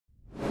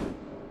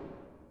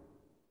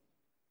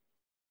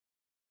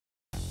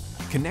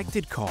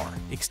Connected Car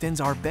extends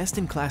our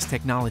best-in-class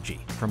technology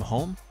from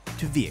home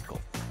to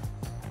vehicle.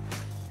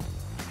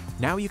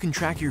 Now you can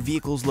track your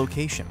vehicle's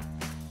location,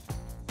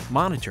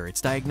 monitor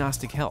its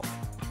diagnostic health,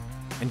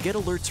 and get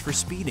alerts for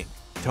speeding,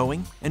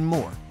 towing, and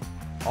more,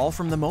 all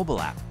from the mobile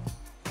app.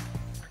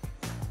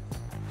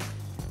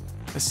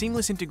 A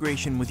seamless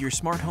integration with your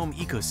smart home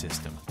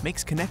ecosystem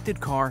makes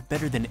Connected Car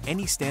better than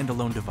any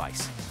standalone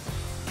device.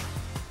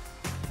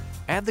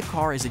 Add the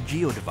car as a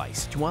Geo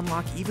device to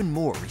unlock even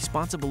more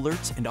responsive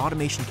alerts and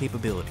automation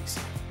capabilities.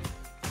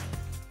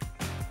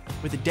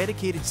 With a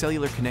dedicated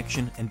cellular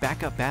connection and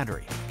backup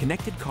battery,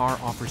 Connected Car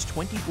offers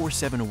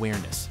 24/7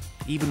 awareness,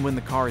 even when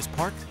the car is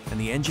parked and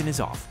the engine is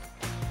off.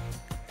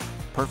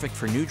 Perfect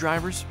for new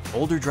drivers,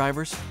 older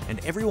drivers,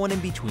 and everyone in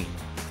between,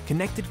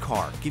 Connected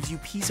Car gives you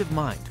peace of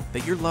mind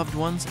that your loved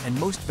ones and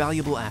most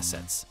valuable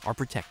assets are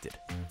protected.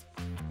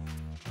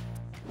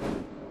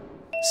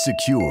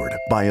 Secured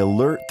by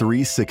Alert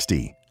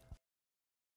 360.